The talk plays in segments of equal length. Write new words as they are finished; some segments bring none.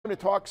to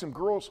talk some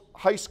girls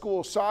high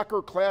school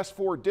soccer, Class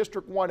 4,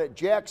 District 1 at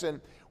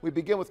Jackson. We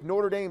begin with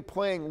Notre Dame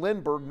playing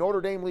Lindbergh.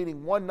 Notre Dame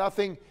leading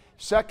 1-0.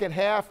 Second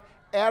half,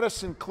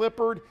 Addison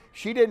Clippard.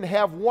 She didn't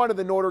have one of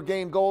the Notre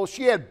Dame goals.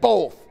 She had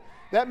both.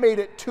 That made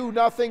it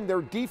 2-0.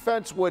 Their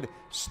defense would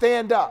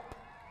stand up.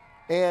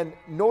 And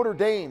Notre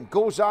Dame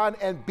goes on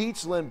and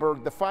beats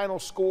Lindbergh. The final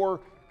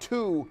score,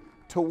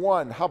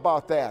 2-1. How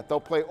about that? They'll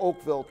play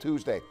Oakville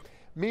Tuesday.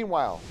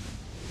 Meanwhile,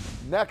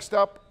 next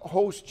up,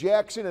 host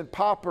Jackson and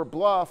Poplar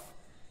Bluff,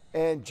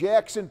 and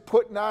Jackson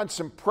putting on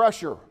some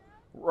pressure.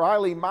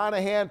 Riley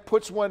Monahan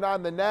puts one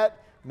on the net.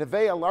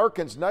 Nevaeh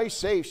Larkins, nice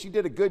save. She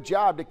did a good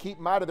job to keep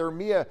them out of there.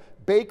 Mia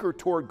Baker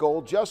toward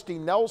goal.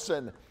 Justine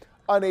Nelson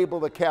unable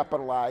to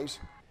capitalize.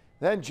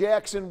 Then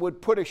Jackson would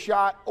put a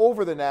shot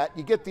over the net.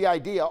 You get the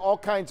idea, all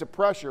kinds of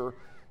pressure.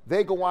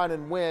 They go on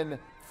and win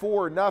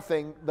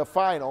 4-0 the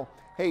final.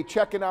 Hey,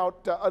 checking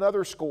out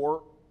another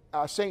score.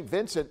 St.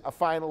 Vincent, a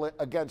final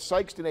against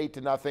Sykeston,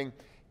 8-0.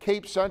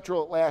 Cape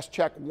Central at last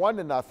check,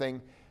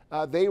 1-0.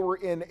 They were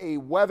in a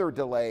weather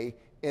delay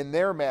in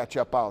their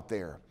matchup out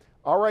there.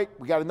 All right,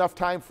 we got enough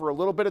time for a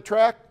little bit of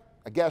track?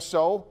 I guess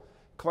so.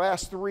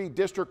 Class 3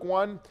 District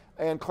 1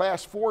 and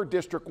Class 4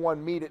 District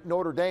 1 meet at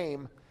Notre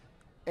Dame.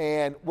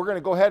 And we're going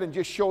to go ahead and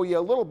just show you a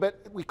little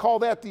bit. We call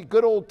that the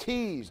good old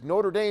tease.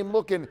 Notre Dame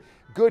looking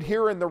good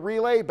here in the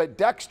relay, but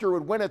Dexter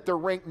would win it. They're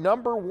ranked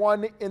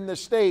 #1 in the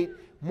state.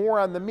 More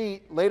on the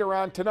meet later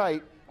on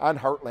tonight on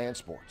Heartland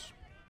Sports.